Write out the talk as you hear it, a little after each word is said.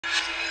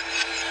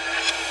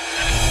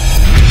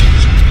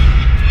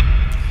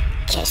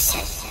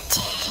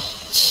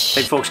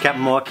Hey folks,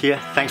 Captain Mark here.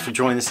 Thanks for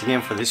joining us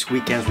again for this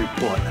weekend's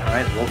report.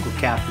 Alright, local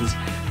captains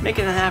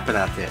making it happen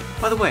out there.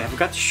 By the way, I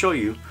forgot to show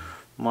you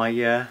my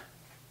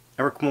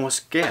Eric Morse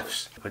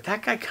gaffs. But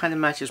that guy kind of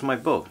matches my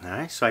boat,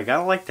 alright? So I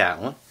gotta like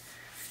that one.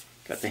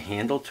 Got the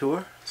handle to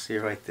her. See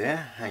it right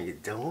there. How you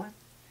doing?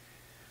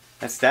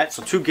 That's that.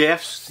 So 2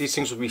 gaffs. These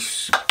things will be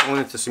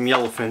going into some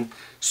yellowfin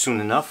soon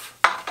enough.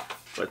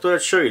 But I thought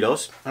I'd show you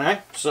those.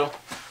 Alright, so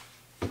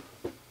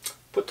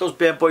put those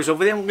bad boys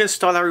over there and we're going to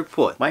start our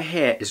report. My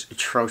hair is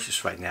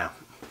atrocious right now.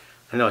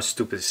 I know it's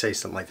stupid to say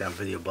something like that on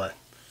video, but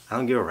I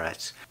don't give a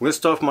rat's. We're going to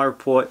start with my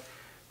report.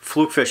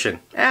 Fluke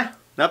fishing.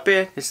 Not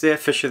bad. It's there.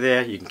 Fish are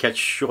there. You can catch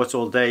shorts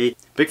all day.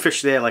 Big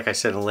fish there, like I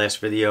said in the last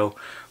video.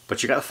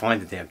 But you got to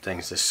find the damn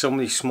things. There's so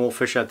many small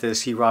fish out there.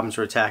 Sea robins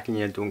are attacking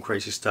you, doing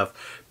crazy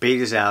stuff. Bait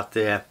is out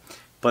there.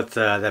 But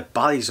that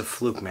body's a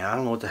fluke, man. I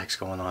don't know what the heck's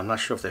going on. I'm not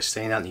sure if they're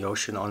staying out in the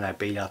ocean on that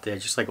bait out there.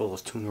 Just like all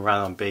those tuning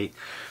around on bait.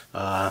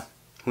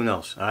 Who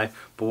knows, alright?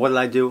 But what did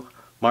I do?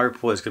 My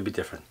report is going to be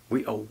different.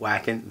 We are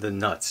whacking the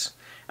nuts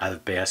out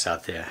of bass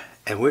out there.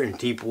 And we're in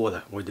deep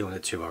water. We're doing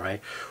it too,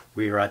 alright?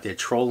 We are out there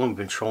trolling. We've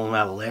been trolling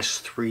out the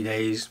last 3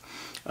 days.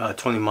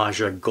 Tony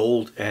Maja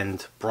gold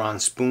and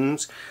bronze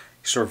spoons.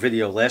 You saw a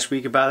video last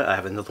week about it. I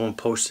have another one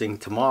posting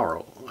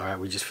tomorrow. Alright,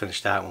 we just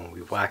finished that one.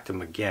 We whacked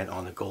them again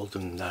on the gold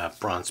and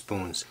bronze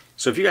spoons.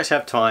 So if you guys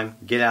have time,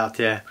 get out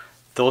there.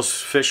 Those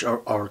fish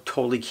are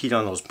totally keyed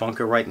on those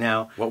bunker right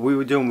now. What we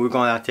were doing, we were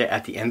going out there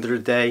at the end of the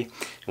day.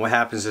 And what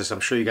happens is, I'm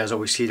sure you guys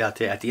always see it out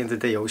there, at the end of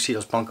the day, you always see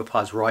those bunker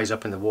pods rise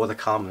up in the water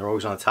column. They're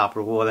always on the top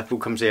of the water. Who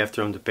comes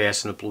after them? The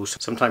bass and the blues.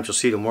 Sometimes you'll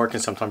see them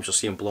working, sometimes you'll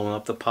see them blowing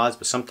up the pods,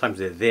 but sometimes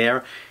they're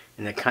there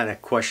and they're kind of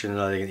questioning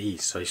whether they're going to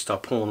eat. So you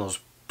start pulling those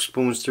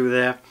spoons through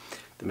there.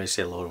 They may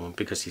say hello to him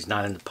because he's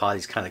not in the pod.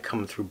 He's kind of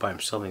coming through by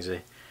himself and you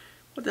say,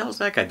 what the hell's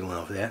that guy doing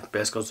over there?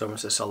 Bass goes over and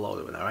says hello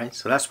to it, alright?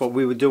 So that's what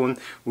we were doing.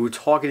 We were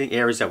targeting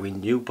areas that we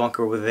knew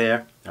bunker were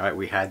there. Alright,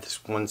 we had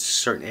this one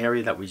certain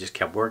area that we just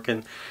kept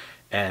working.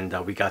 And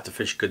we got the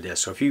fish good there.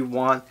 So if you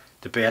want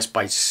the bass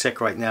bites sick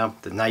right now,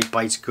 the night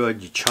bite's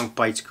good, your chunk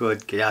bite's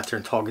good, get out there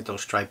and target those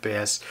striped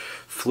bass.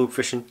 Fluke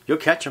fishing, you'll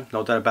catch them,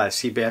 no doubt about it.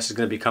 Sea bass is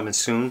going to be coming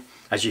soon.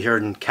 As you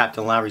heard in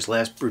Captain Larry's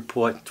last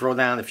report, throw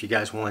down, if you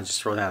guys want to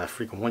just throw down a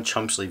freaking 1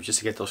 chump sleeve just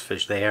to get those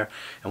fish there.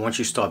 And once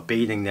you start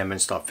baiting them and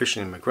start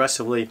fishing them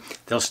aggressively,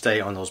 they'll stay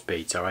on those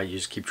baits, alright? You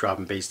just keep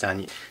dropping baits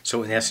down.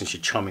 So in essence,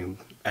 you're chumming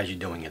as you're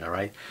doing it,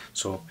 alright?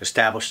 So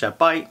establish that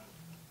bite.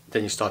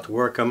 Then you start to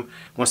work them.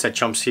 Once that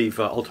chump sleeve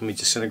ultimately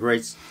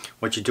disintegrates,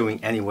 what you're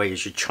doing anyway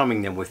is you're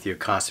chumming them with your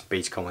constant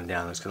baits going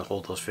down. It's going to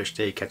hold those fish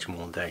there. You catch them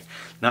all day.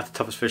 Not the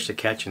toughest fish to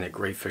catch, and they're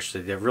great fish.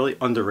 They're really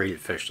underrated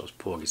fish, those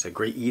porgies. They're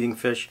great eating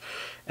fish,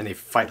 and they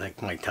fight like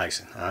Mike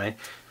Tyson. All right.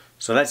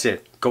 So that's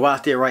it. Go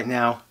out there right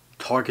now.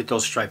 Target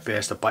those striped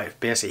bass. The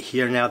bass are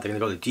here now. They're going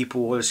to go to deeper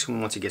water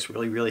soon. Once it gets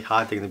really, really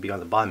hot, they're going to be on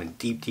the bottom in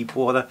deep, deep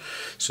water.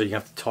 So you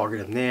have to target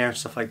them there and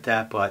stuff like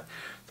that. But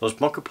those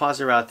bunker pods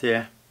are out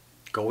there.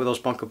 Go where those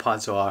bunker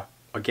pods are.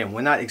 Again,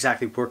 we're not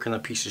exactly working on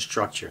a piece of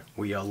structure.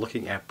 We are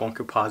looking at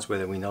bunker pods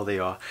where we know they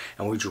are,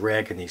 and we're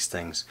dragging these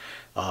things.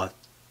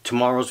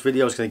 Tomorrow's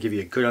video is going to give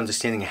you a good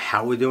understanding of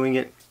how we're doing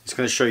it. It's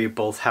going to show you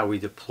both how we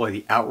deploy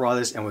the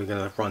outrodders, and we're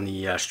going to run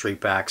the straight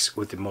backs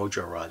with the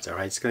Mojo rods. All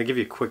right, it's going to give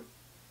you a quick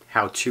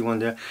how-to on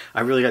there.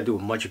 I really got to do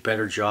a much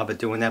better job at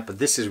doing that, but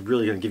this is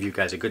really going to give you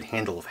guys a good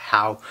handle of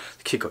how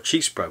the Kiko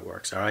cheek spread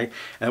works, all right?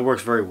 And it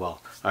works very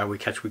well. All right, we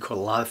caught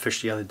a lot of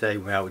fish the other day.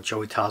 We were out with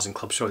Joey Tiles and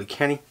Club Soda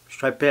Kenny,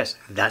 striped bass.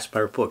 That's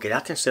my report. Get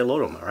out there and say hello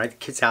to them, all right? The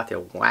kids out there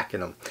whacking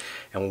them,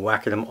 and we're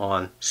whacking them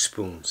on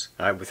spoons,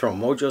 all right? We're throwing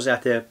Mojos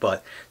out there,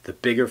 but the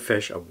bigger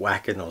fish are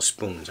whacking those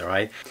spoons, all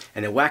right?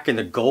 And they're whacking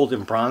the gold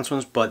and bronze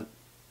ones, but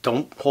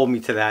don't hold me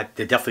to that.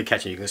 They're definitely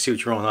catching. You can see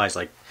with your own eyes,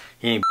 like,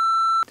 he ain't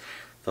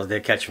so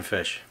they're catching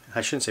fish. I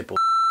shouldn't say bull.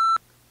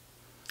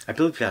 I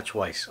bleeped it out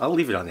twice. I'll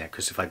leave it on there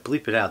because if I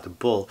bleep it out, the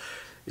bull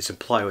is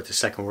implied what the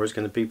second word is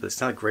going to be, but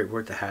it's not a great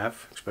word to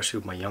have, especially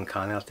with my young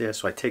con out there.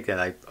 So I take that.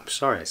 I'm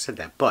sorry I said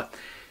that, but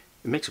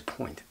it makes a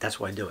point. That's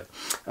why I do it.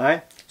 All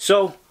right.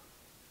 So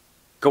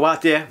go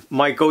out there.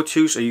 My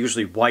go-tos are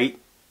usually white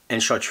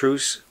and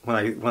chartreuse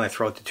when I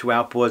throw out the 2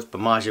 outboards.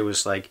 But Maja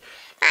was like,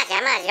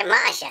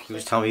 Maja. He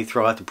was telling me to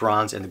throw out the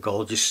bronze and the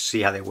gold just to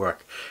see how they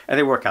work. And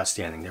they work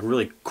outstanding. They're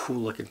really cool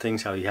looking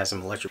things, how he has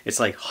them electric. It's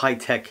like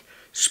high-tech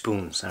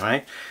spoons,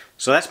 alright?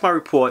 So that's my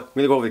report. I'm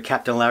going to go over to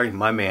Captain Larry,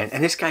 my man.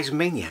 And this guy's a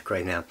maniac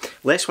right now.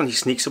 Last one, he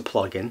sneaks a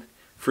plug in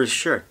for his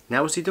shirt.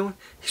 Now what's he doing?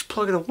 He's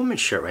plugging a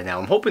woman's shirt right now.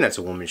 I'm hoping that's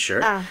a woman's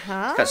shirt. It's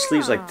got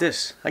sleeves like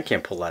this. I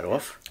can't pull that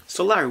off.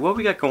 So Larry, what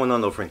we got going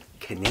on over in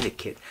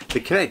Connecticut? The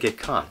Connecticut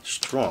con,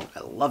 strong.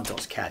 I love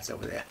those cats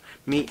over there.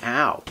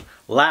 Meow.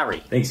 Larry.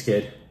 Thanks,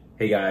 kid.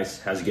 Hey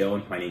guys, how's it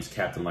going? My name's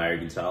Captain Larry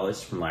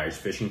Gonzalez from Larry's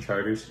Fishing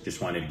Charters.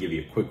 Just wanted to give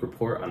you a quick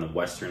report on the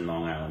Western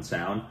Long Island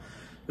Sound.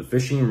 The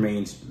fishing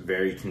remains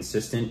very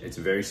consistent. It's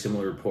a very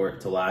similar report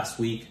to last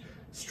week.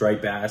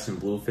 Striped bass and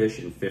bluefish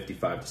in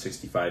 55 to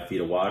 65 feet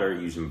of water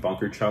using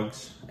bunker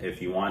chunks.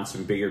 If you want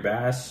some bigger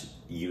bass,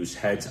 use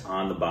heads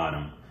on the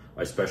bottom,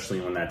 especially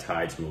when that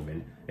tide's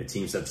moving. It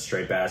seems that the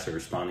striped bass are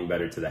responding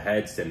better to the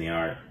heads than they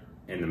are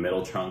in the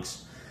middle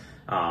chunks.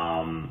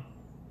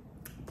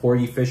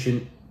 Porgy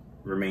fishing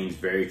remains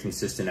very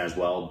consistent as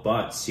well,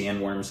 but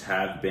sandworms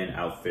have been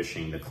out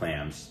fishing the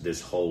clams this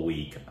whole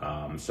week.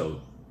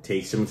 So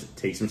take some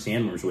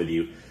sandworms with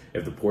you.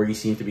 If the porgy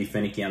seem to be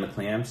finicky on the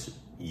clams,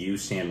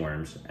 use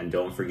sandworms, and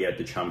don't forget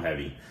the chum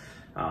heavy.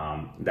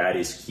 That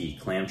is key.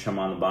 Clam chum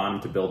on the bottom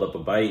to build up a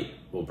bite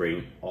will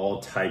bring all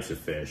types of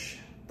fish: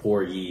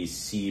 porgies,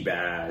 sea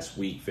bass,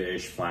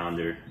 weakfish,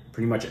 flounder,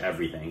 pretty much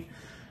everything.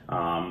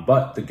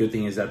 But the good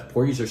thing is that the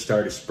porgies are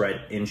starting to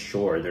spread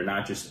inshore. They're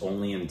not just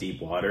only in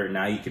deep water.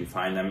 Now you can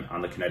find them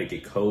on the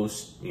Connecticut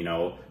coast, you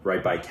know,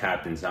 right by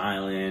Captain's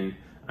Island,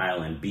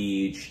 Island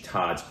Beach,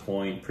 Todd's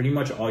Point. Pretty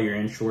much all your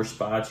inshore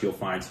spots, you'll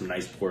find some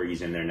nice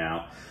porgies in there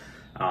now.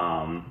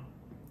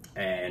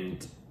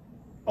 And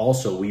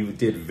also, we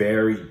did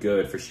very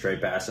good for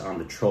striped bass on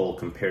the troll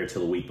compared to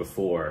the week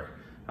before.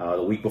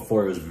 The week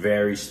before, it was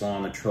very slow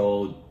on the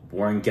troll.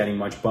 Weren't getting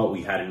much, but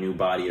we had a new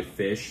body of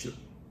fish.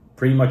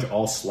 Pretty much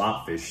all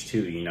slop fish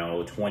too, you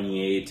know,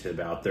 28 to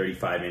about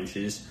 35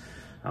 inches.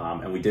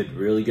 And we did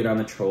really good on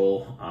the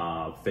troll,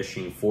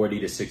 fishing 40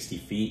 to 60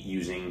 feet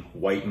using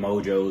white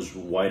mojos,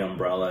 white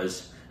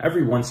umbrellas.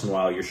 Every once in a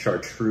while, your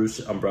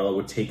chartreuse umbrella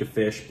would take a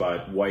fish,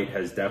 but white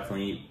has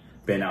definitely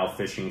been out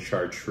fishing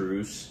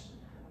chartreuse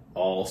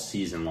all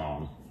season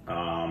long.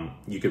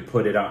 You could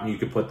put it out, you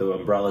could put the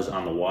umbrellas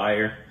on the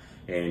wire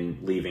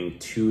and leaving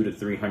 200 to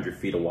 300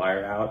 feet of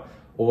wire out,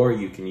 or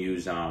you can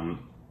use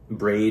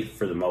braid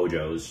for the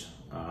mojos.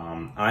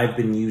 I've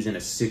been using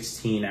a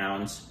 16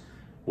 ounce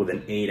with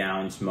an 8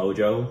 ounce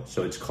mojo,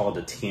 so it's called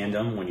a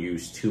tandem when you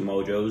use 2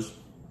 mojos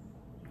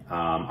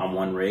on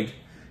one rig,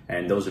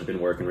 and those have been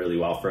working really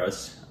well for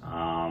us.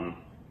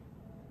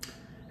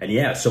 And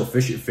yeah, so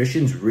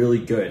fishing's really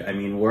good. I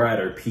mean, we're at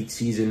our peak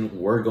season.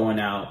 We're going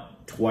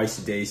out twice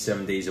a day,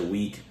 7 days a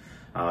week.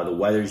 The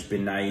weather's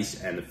been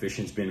nice, and the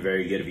fishing's been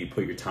very good if you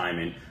put your time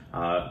in.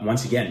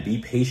 Once again, be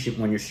patient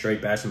when you're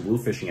striped bass and blue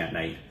fishing at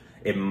night.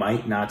 It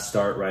might not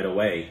start right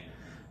away.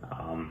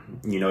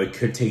 You know, it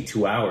could take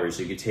 2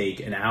 hours. It could take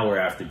an hour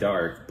after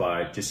dark,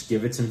 but just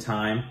give it some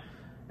time.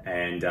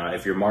 And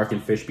if you're marking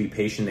fish, be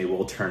patient. They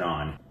will turn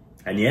on.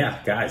 And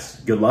yeah, guys,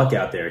 good luck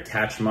out there.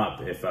 Catch them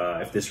up.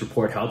 If this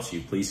report helps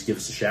you, please give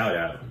us a shout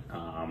out.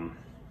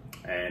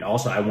 And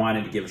also, I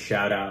wanted to give a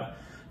shout out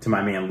to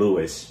my man,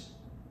 Lewis.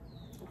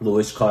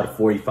 Lewis caught a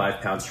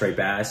 45-pound striped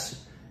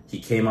bass. He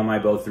came on my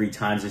boat 3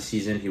 times this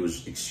season. He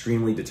was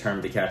extremely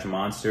determined to catch a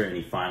monster, and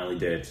he finally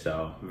did.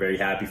 So I'm very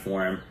happy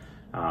for him.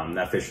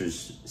 That fish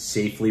was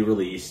safely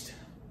released.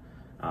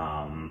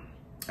 And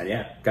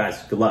yeah,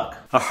 guys, good luck.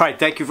 All right,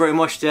 thank you very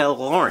much to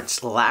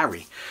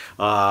Larry.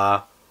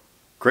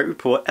 Great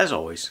report, as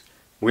always.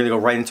 We're going to go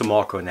right into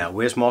Marco now.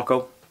 Where's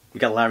Marco? We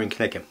got Larry in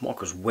Connecticut.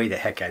 Marco's way the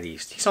heck out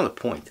east. He's on the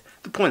point.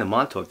 The point of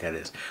Montauk, that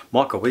is.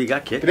 Marco, what do you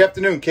got, kid? Good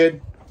afternoon,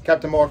 kid.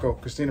 Captain Marco,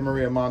 Christina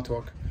Maria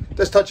Montauk.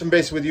 Just touching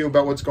base with you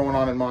about what's going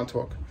on in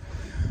Montauk.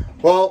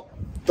 Well,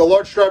 the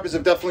large stripers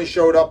have definitely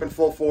showed up in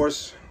full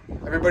force.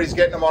 Everybody's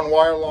getting them on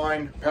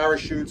wireline,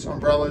 parachutes,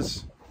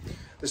 umbrellas.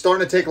 They're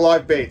starting to take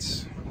live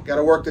baits. Got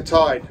to work the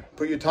tide.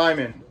 Put your time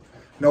in.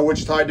 Know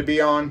which tide to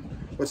be on,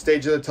 what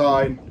stage of the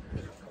tide.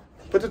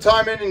 Put the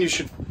time in and you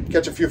should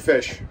catch a few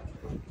fish.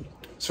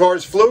 As far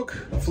as Fluke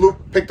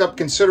picked up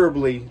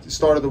considerably at the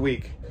start of the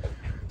week.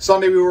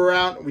 Sunday we were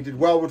out. We did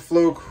well with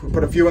Fluke. We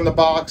put a few in the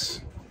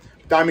box.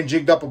 Diamond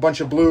jigged up a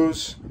bunch of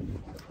blues.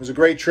 It was a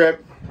great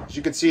trip. As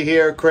you can see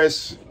here,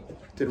 Chris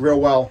did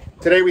real well.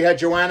 Today we had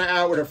Joanna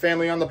out with her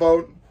family on the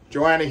boat.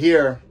 Joanna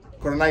here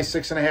caught a nice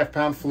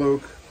 6.5-pound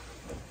Fluke.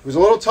 It was a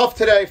little tough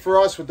today for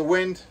us with the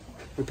wind.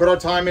 We put our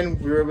time in.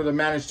 We were able to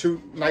manage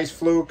 2 nice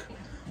Fluke.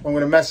 One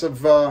with a mess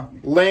of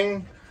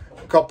ling,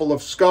 a couple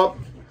of scup,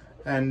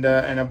 and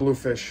a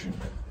bluefish.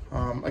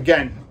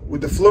 Again,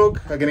 with the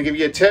Fluke, I'm going to give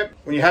you a tip.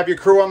 When you have your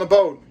crew on the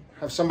boat,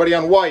 have somebody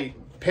on white,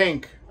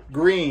 pink,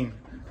 green,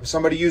 have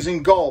somebody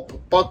using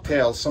gulp,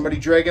 bucktails, somebody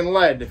dragging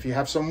lead. If you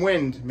have some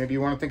wind, maybe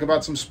you want to think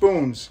about some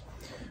spoons.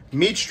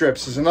 Meat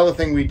strips is another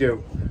thing we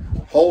do.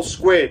 Whole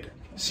squid,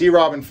 sea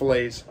robin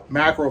fillets,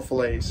 mackerel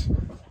fillets.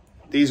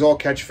 These all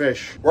catch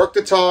fish. Work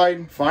the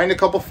tide, find a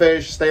couple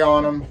fish, stay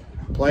on them,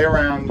 play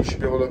around. You should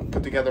be able to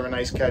put together a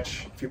nice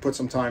catch if you put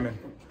some time in.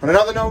 On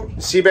another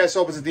note, sea bass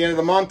opens at the end of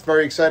the month.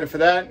 Very excited for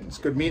that. It's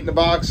good meat in the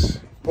box.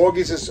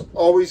 Porgies as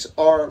always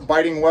are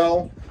biting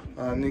well.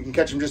 And you can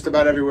catch them just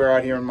about everywhere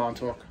out here in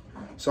Montauk.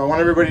 So I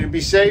want everybody to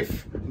be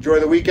safe. Enjoy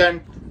the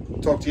weekend.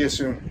 Talk to you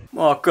soon.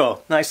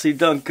 Marco, nicely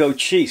done, Go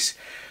Cheese.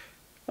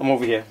 I'm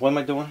over here. What am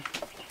I doing?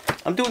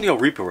 I'm doing the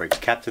old Reaper rigs.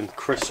 Captain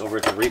Chris over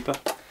at the Reaper.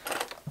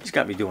 He's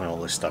got me doing all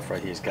this stuff right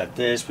here. He's got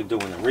this. We're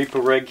doing the Reaper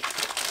rig.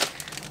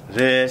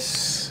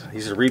 This.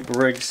 These are the Reaper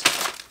rigs.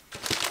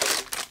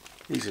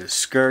 These are the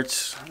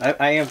skirts.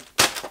 I am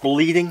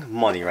bleeding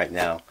money right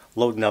now,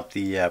 loading up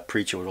the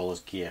Preacher with all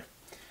his gear.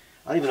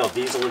 I don't even know if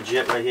these are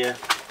legit right here.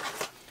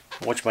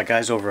 Watch my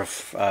guys over at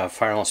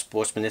Fire Island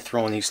Sportsman. They're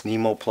throwing these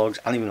Nemo plugs.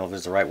 I don't even know if this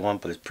is the right one,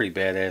 but it's pretty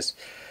badass.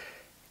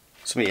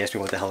 Somebody asked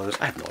me what the hell it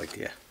is. I have no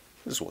idea.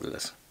 This is what it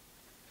is.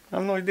 I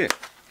have no idea.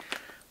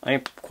 I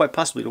am quite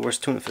possibly the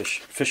worst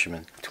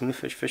fisherman. Tuna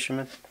fish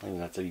fisherman? I don't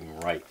know if that's even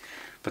right.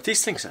 But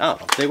these things, I don't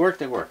know. If they work,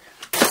 they work.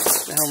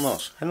 What the hell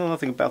knows? I know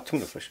nothing about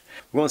tuna fish.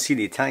 We're going to see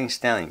the Italian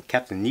stallion,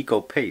 Captain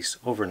Nico Pace,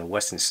 over in the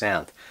Western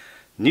Sound.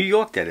 New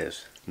York, that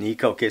is.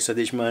 Nico, que sa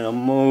dish man a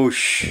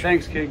moosh.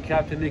 Thanks, kid.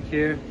 Captain Nick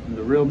here from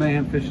the Real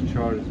Mayhem Fishing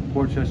Charters,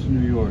 Portchester,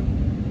 New York.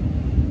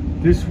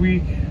 This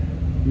week,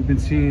 we've been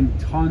seeing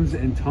tons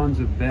and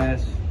tons of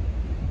bass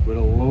with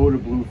a load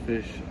of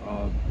bluefish.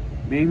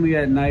 Mainly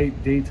at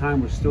night.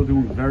 Daytime, we're still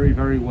doing very,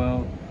 very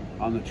well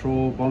on the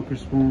troll, bunker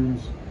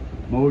spoons,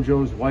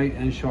 mojos, white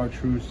and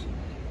chartreuse.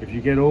 If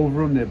you get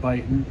over them, they're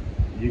biting.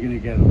 You're gonna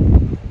get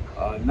them.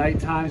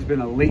 Nighttime's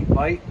been a late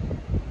bite.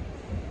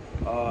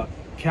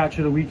 Catch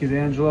of the week is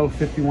Angelo,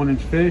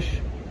 51-inch fish.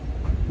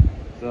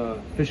 It's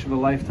a fish of a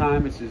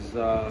lifetime. It's his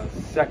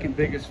second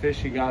biggest fish.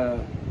 He got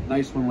a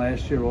nice one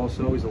last year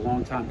also. He's a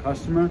long-time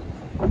customer.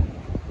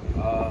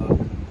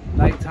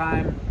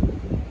 Nighttime,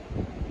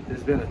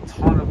 there's been a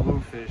ton of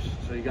bluefish,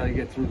 so you got to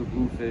get through the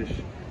bluefish.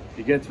 If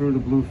you get through the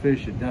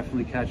bluefish, you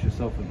definitely catch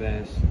yourself a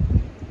bass.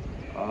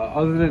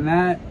 Other than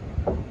that,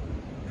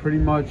 pretty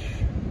much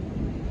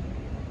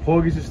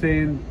porgies are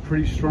staying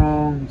pretty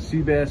strong.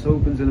 Sea bass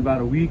opens in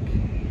about a week.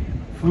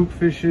 Fluke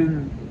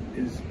fishing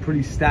is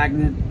pretty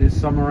stagnant this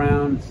summer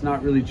round. It's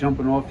not really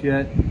jumping off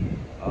yet.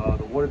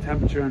 The water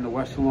temperature in the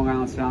Western Long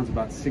Island Sound is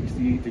about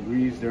 68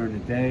 degrees during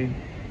the day.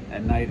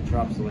 At night it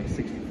drops to like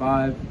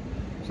 65.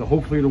 So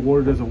hopefully the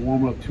water doesn't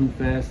warm up too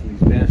fast and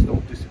these bass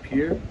don't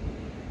disappear.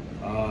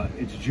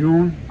 It's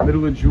June,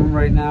 middle of June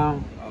right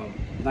now.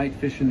 Night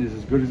fishing is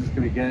as good as it's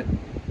gonna get.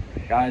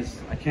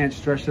 Guys, I can't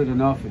stress it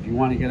enough. If you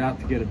want to get out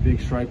to get a big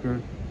striper,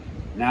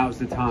 now's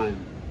the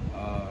time.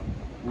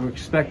 We're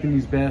expecting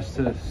these bass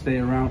to stay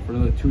around for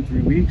another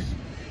 2-3 weeks,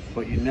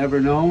 but you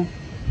never know.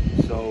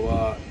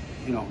 So,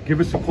 you know, give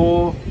us a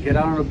call, get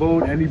out on a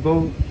boat, any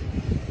boat.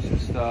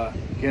 Just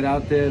get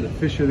out there, the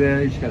fish are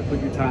there. You just got to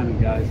put your time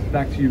in, guys.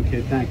 Back to you,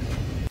 kid. Thanks.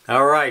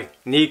 All right,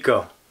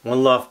 Nico.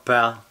 One love,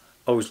 pal.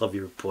 Always love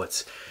your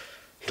reports.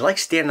 He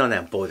likes standing on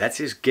that boat. That's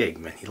his gig,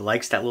 man. He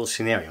likes that little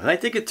scenario. And I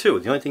think it too.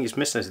 The only thing he's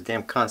missing is a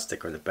damn con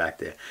sticker in the back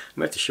there. I'm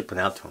going to have to ship one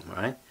out to him,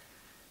 all right?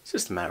 It's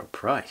just a matter of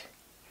pride.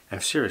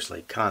 And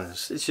seriously,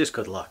 cons, it's just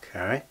good luck,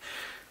 all right?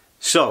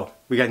 So,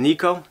 we got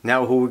Nico.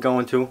 Now who we're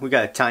going to? We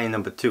got Italian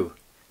number 2,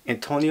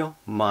 Antonio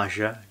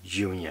Maggia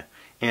Jr.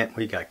 Ant, what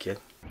do you got, kid?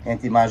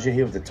 Anthony Maggia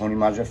here with the Tony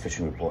Maggia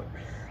Fishing Report.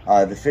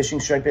 The fishing,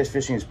 striped bass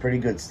fishing is pretty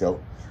good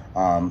still.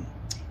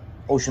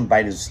 Ocean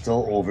bite is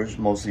still overs,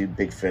 mostly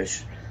big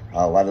fish.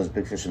 A lot of those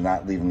big fish are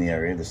not leaving the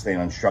area. They're staying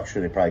on structure.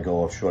 They probably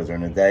go offshore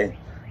during the day,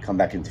 come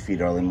back into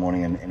feed early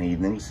morning and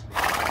evenings.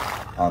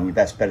 Your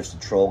best bet is to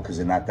troll because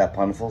they're not that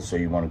plentiful. So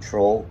you want to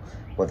troll,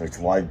 whether it's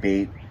live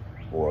bait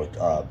or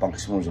bunker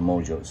spoons or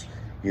mojos.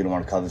 You're going to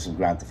want to cover some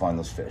ground to find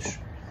those fish.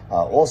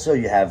 Also,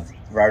 you have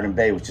Raritan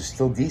Bay, which is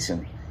still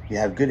decent. You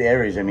have good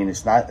areas. I mean,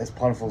 it's not as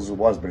plentiful as it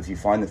was, but if you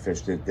find the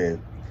fish, they're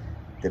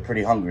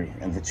pretty hungry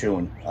and they're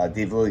chewing.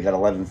 Dave Lilly got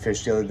 11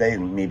 fish the other day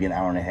in maybe an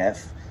hour and a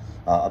half,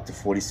 up to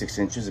 46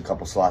 inches, a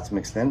couple slots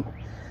mixed in.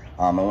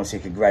 I want to say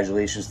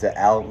congratulations to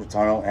Al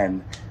Rotano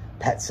and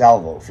Pat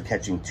Salvo for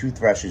catching 2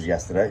 threshers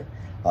yesterday.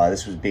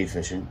 This was bait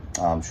fishing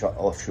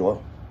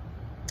offshore.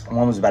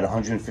 One was about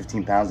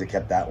 115 pounds. They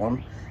kept that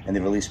one, and they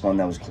released one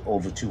that was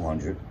over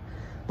 200.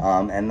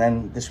 And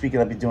then this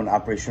weekend I'll be doing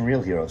Operation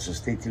Real Hero. So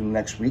stay tuned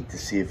next week to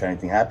see if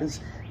anything happens.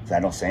 If I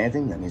don't say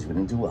anything, that means we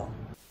didn't do well.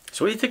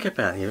 So what do you think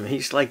about him?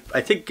 He's like,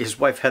 I think his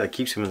wife Heather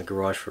keeps him in the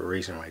garage for a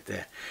reason right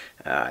there.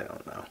 I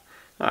don't know.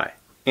 All right,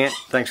 Ant,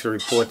 thanks for the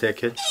report there,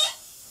 kid.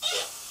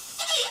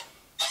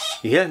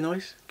 You hear that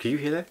noise? Can you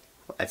hear that?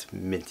 Well, that's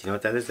Mint. You know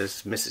what that is?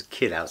 That's Mrs.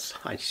 Kid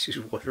outside. She's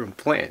watering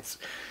plants.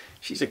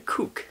 She's a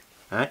kook.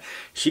 All right?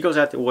 She goes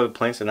out to water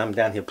plants, and I'm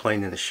down here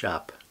playing in the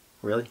shop.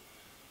 Really?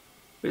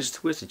 Where's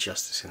the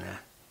justice in that?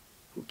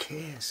 Who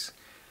cares?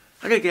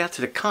 I gotta get out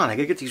to the con. I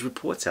gotta get these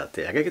reports out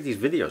there. I gotta get these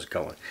videos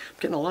going. I'm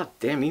getting a lot of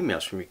damn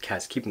emails from you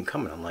cats. Keep them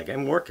coming. I'm like,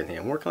 I'm working here.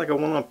 I'm working like a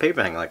one-on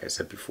paper hanger, like I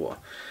said before.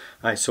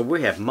 Alright, so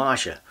we have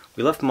Maggia.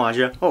 We left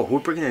Maggia. Oh, we're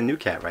bringing in a new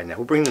cat right now.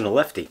 We're bringing in a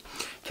lefty.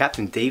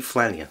 Captain Dave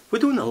Flanagan. We're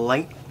doing a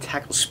light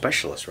tackle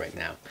specialist right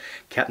now.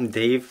 Captain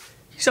Dave,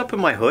 he's up in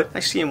my hood. I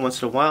see him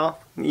once in a while.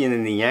 Yin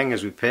and the yang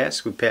as we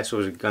pass. We pass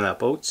over gun out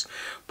boats.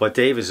 But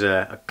Dave is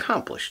an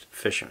accomplished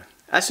fisherman.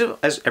 As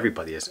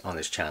everybody is on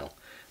this channel.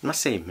 I'm not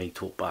saying made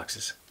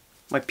toolboxes.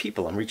 My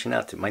people I'm reaching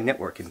out to, my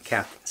network and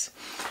captains.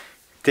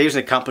 Dave's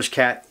an accomplished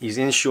cat. He's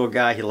an inshore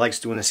guy. He likes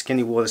doing the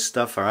skinny water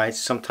stuff, alright?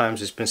 Sometimes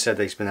it's been said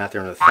that he's been out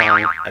there in a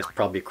thong. That's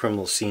probably a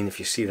criminal scene if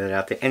you see that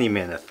out there. Any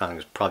man in a thong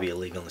is probably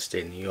illegal in the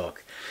state of New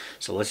York.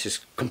 So let's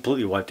just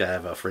completely wipe that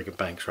out of our freaking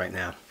banks right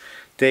now.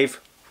 Dave,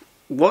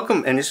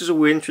 welcome, and this is a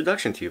weird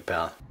introduction to you,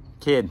 pal.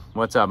 Kid,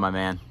 what's up, my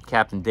man?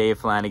 Captain Dave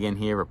Flanagan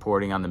here,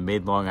 reporting on the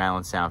mid-Long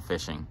Island Sound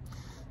fishing.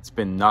 It's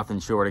been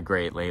nothing short of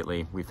great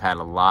lately. We've had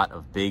a lot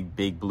of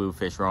big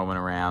bluefish roaming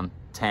around,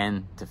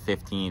 10 to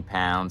 15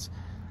 pounds.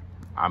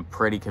 I'm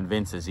pretty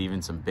convinced there's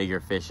even some bigger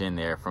fish in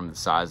there from the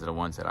size of the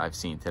ones that I've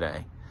seen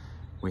today.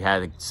 We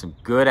had some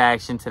good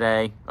action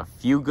today, a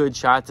few good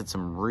shots at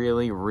some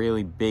really,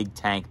 really big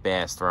tank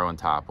bass throwing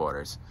top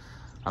waters.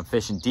 I'm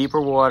fishing deeper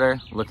water,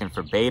 looking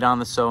for bait on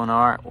the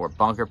sonar or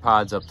bunker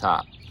pods up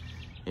top.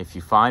 If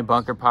you find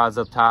bunker pods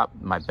up top,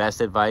 my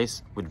best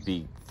advice would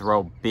be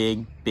throw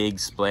big, big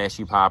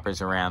splashy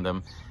poppers around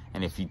them.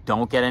 And if you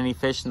don't get any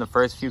fish in the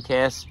first few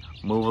casts,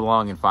 move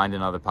along and find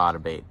another pot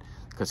of bait,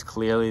 because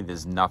clearly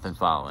there's nothing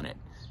following it.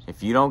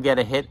 If you don't get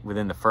a hit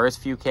within the first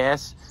few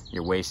casts,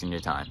 you're wasting your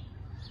time.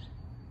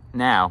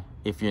 Now,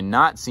 if you're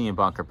not seeing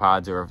bunker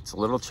pods or if it's a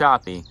little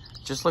choppy,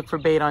 just look for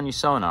bait on your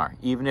sonar.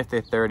 Even if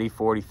they're 30,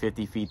 40,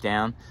 50 feet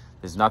down,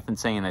 there's nothing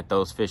saying that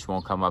those fish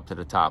won't come up to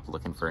the top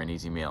looking for an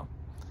easy meal.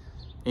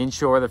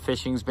 Inshore, the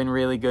fishing's been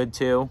really good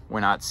too. We're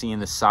not seeing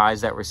the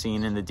size that we're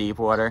seeing in the deep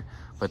water,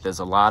 but there's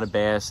a lot of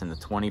bass in the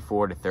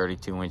 24 to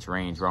 32 inch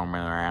range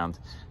roaming around,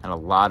 and a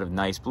lot of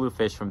nice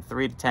bluefish from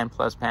 3 to 10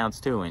 plus pounds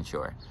too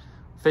inshore.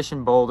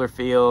 Fishing boulder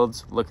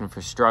fields, looking for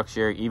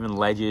structure, even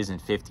ledges in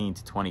 15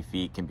 to 20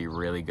 feet can be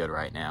really good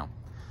right now.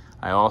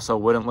 I also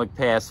wouldn't look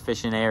past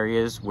fishing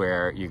areas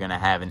where you're gonna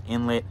have an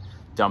inlet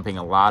dumping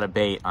a lot of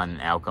bait on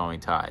an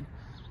outgoing tide.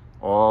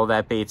 All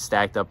that bait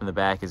stacked up in the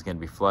back is gonna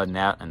be flooding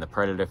out, and the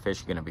predator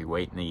fish are gonna be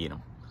waiting to eat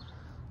them.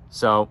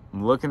 So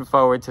I'm looking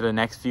forward to the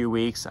next few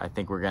weeks. I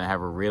think we're gonna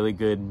have a really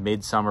good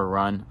midsummer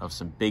run of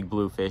some big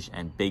bluefish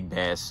and big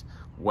bass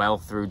well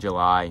through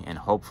July, and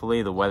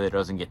hopefully the weather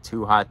doesn't get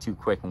too hot too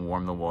quick and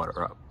warm the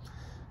water up.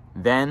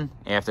 Then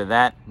after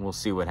that, we'll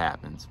see what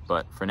happens.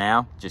 But for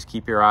now, just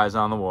keep your eyes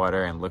on the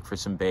water and look for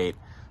some bait,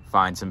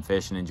 find some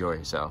fish, and enjoy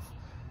yourself.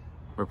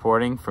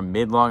 Reporting from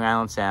mid-Long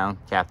Island Sound,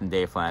 Captain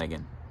Dave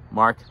Flanagan.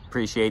 Mark,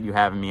 appreciate you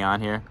having me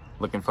on here.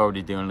 Looking forward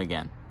to doing it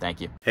again.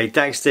 Thank you. Hey,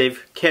 thanks,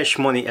 Dave. Cash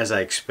money as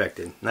I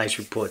expected. Nice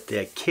report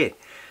there. Kid.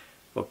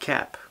 Well,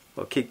 Cap.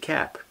 Well, Kid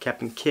Cap.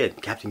 Captain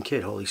Kidd. Captain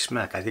Kidd. Holy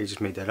smack. I think I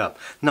just made that up.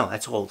 No,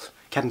 that's old.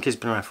 Captain Kidd's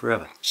been around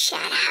forever. Shut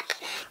up.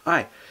 All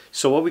right.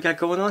 So what we got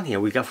going on here?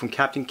 We got from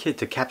Captain Kidd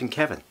to Captain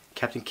Kevin.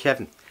 Captain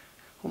Kevin.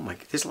 Oh my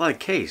God. There's a lot of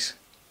K's.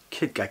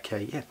 Kid got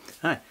K. Yeah.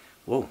 All right.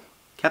 Whoa.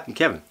 Captain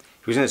Kevin.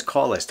 He was in his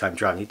car last time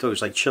driving. He thought it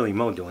was like Chili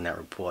Mo doing that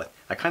report.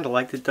 I kind of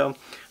liked it though.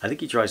 I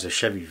think he drives a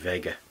Chevy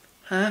Vega.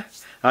 Huh?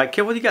 All right,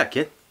 Kid. What do you got,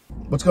 Kid?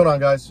 What's going on,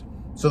 guys?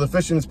 So the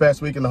fishing this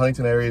past week in the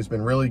Huntington area has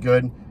been really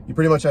good. You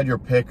pretty much had your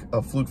pick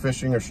of fluke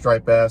fishing or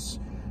striped bass,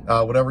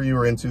 whatever you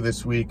were into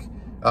this week.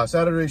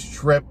 Saturday's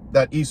trip,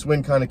 that east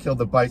wind kind of killed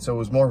the bite, so it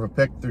was more of a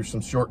pick through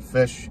some short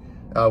fish.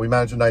 We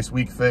managed a nice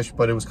weak fish,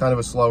 but it was kind of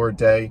a slower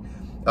day.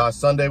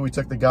 Sunday, we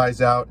took the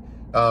guys out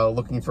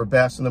looking for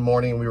bass in the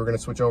morning, and we were going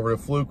to switch over to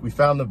fluke. We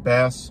found the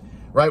bass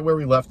right where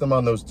we left them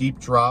on those deep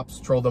drops,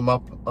 trolled them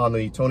up on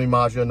the Tony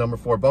Maja number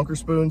 4 bunker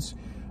spoons.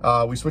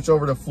 We switched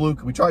over to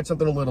fluke. We tried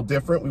something a little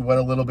different. We went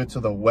a little bit to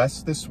the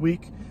west this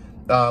week.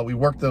 We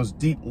worked those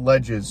deep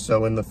ledges,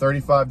 so in the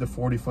 35 to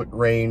 40 foot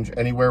range,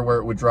 anywhere where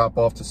it would drop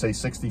off to say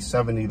 60,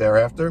 70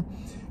 thereafter.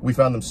 We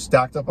found them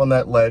stacked up on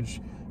that ledge,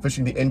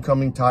 fishing the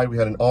incoming tide. We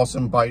had an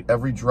awesome bite.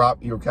 Every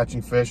drop you were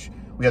catching fish.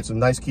 We had some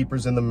nice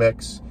keepers in the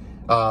mix.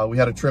 We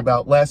had a trip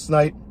out last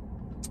night.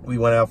 We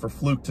went out for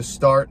fluke to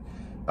start.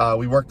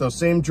 We worked those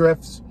same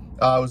drifts.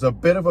 It was a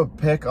bit of a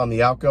pick on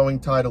the outgoing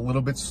tide, a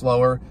little bit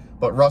slower,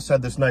 but Russ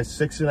had this nice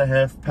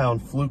 6.5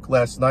 pound fluke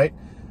last night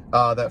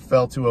that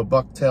fell to a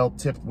bucktail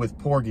tipped with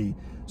porgy.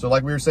 So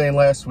like we were saying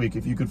last week,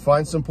 if you could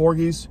find some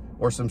porgies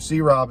or some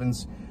sea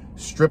robins,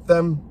 strip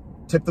them,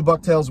 tip the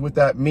bucktails with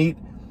that meat,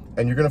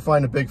 and you're gonna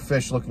find a big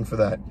fish looking for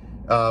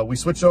that. We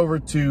switched over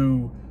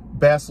to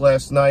bass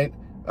last night.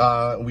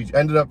 We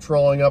ended up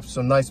trolling up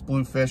some nice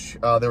bluefish.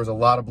 There was a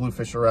lot of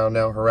bluefish around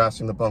now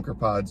harassing the bunker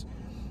pods.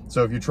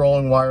 So if you're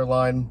trolling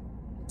wireline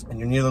and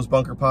you're near those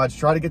bunker pods,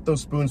 try to get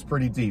those spoons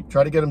pretty deep.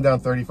 Try to get them down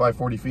 35,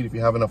 40 feet if you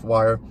have enough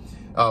wire.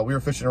 We were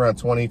fishing around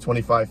 20,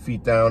 25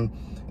 feet down,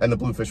 and the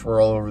bluefish were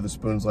all over the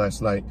spoons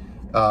last night.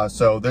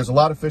 So there's a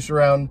lot of fish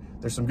around.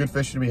 There's some good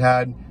fish to be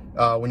had.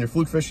 When you're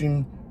fluke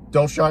fishing,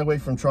 don't shy away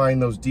from trying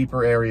those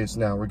deeper areas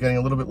now. We're getting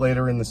a little bit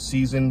later in the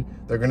season.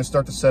 They're gonna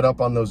start to set up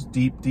on those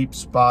deep, deep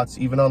spots,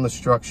 even on the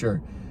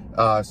structure.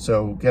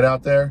 So get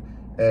out there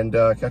and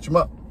catch them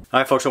up. All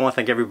right, folks, I want to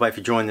thank everybody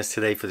for joining us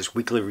today for this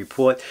weekly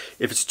report.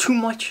 If it's too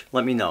much,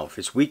 let me know. If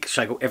it's weak,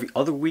 should I go every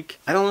other week?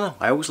 I don't know.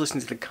 I always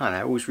listen to the con.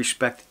 I always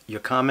respect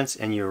your comments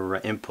and your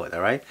input, all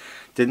right?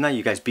 Didn't I?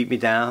 You guys beat me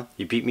down.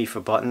 You beat me for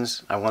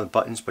buttons. I wanted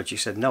buttons, but you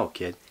said, no,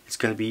 kid. It's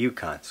going to be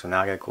Yukon. So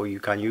now I got to call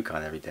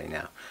Yukon every day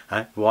now. All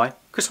right? Why?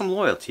 Because I'm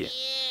loyal to you.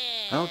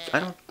 I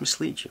don't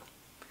mislead you.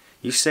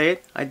 You say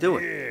it, I do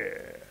it.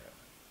 Yeah.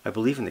 I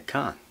believe in the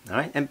con, all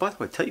right? And by the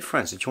way, tell your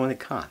friends to join the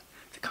con.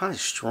 The con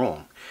is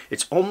strong.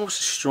 It's almost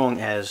as strong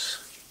as...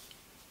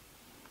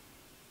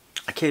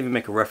 I can't even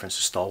make a reference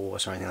to Star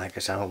Wars or anything like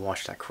this. I don't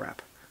watch that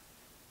crap.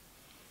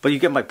 But you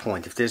get my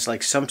point. If there's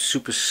like some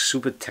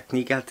super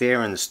technique out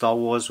there in the Star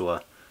Wars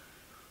or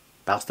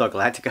Battlestar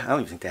Galactica, I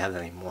don't even think they have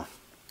that anymore.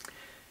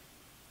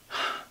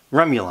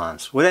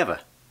 Remulans,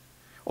 whatever.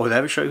 Oh, did I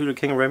ever show you who the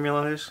king of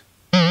Remulan is?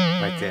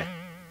 Right there.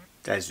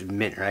 That's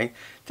mint, right?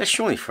 That's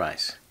Shawnee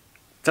Fries.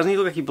 Doesn't he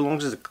look like he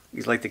belongs as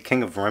he's like the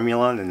king of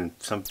Remulon and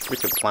some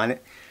freaking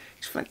planet?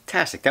 He's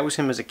fantastic. That was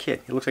him as a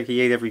kid. He looks like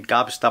he ate every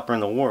gobstopper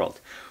in the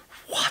world.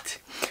 What?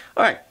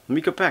 Alright, let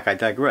me go back. I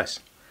digress.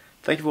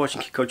 Thank you for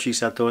watching Kid Coach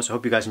Cheese Outdoors. I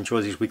hope you guys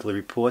enjoy these weekly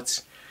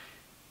reports.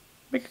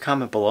 Make a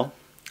comment below.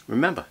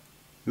 Remember,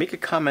 make a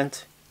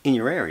comment in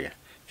your area.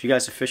 If you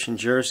guys are fishing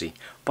Jersey.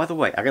 By the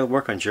way, I gotta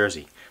work on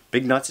Jersey.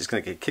 Big Nuts is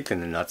gonna get kicked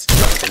in the nuts.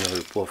 I'm gonna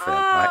report for them.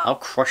 Alright, I'll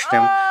crush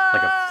them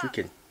like a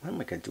freaking... What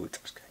am I gonna do with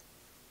this guy?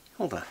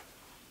 Hold on.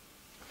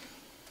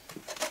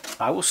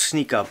 I will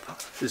sneak up.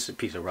 This is a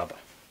piece of rubber.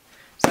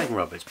 It's not even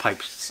rubber, it's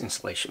pipe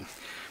insulation.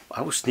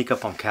 I will sneak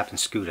up on Captain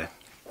Scooter,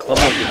 club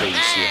up your baby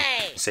seal,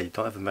 and say,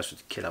 don't ever mess with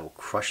the kid, I will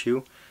crush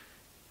you.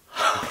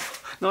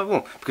 No, I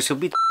won't, because he'll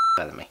beat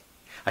the out of me.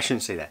 I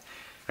shouldn't say that.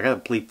 I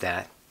gotta bleep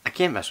that. I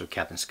can't mess with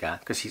Captain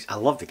Scott, because I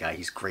love the guy,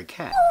 he's a great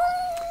cat.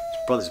 His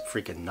brother's a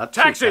freaking nut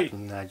too,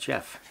 Captain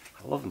Jeff.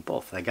 I love them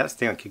both. I gotta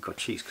stay on Kid Coach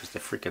Cheese, because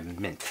they're freaking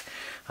mint.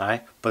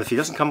 Alright? But if he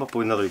doesn't come up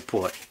with another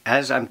report,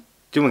 as I'm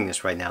doing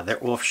this right now,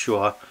 they're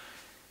offshore,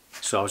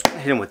 so I was gonna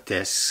hit him with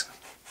this.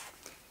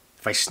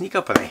 If I sneak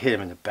up and I hit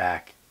him in the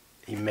back,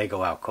 he may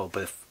go out cold,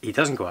 but if he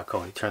doesn't go out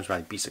cold, he turns around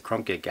and beats the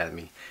crump cake out of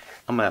me,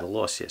 I'm at a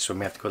loss here, so I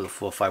may have to go to the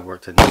 4-5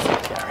 work to the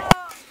next carry.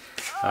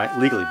 Alright,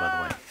 legally, by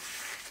the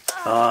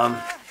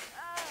way.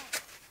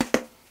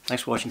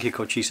 Thanks for watching Kid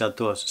Coach Cheese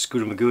Outdoors.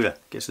 Scooter Magooda.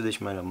 Guess it is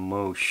my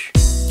mosh.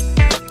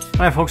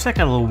 Alright folks, that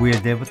got a little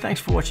weird there, but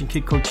thanks for watching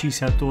Kid Coach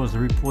Cheese Outdoors, the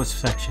reports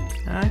section.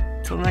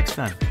 Alright, till next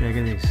time. Check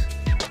it is.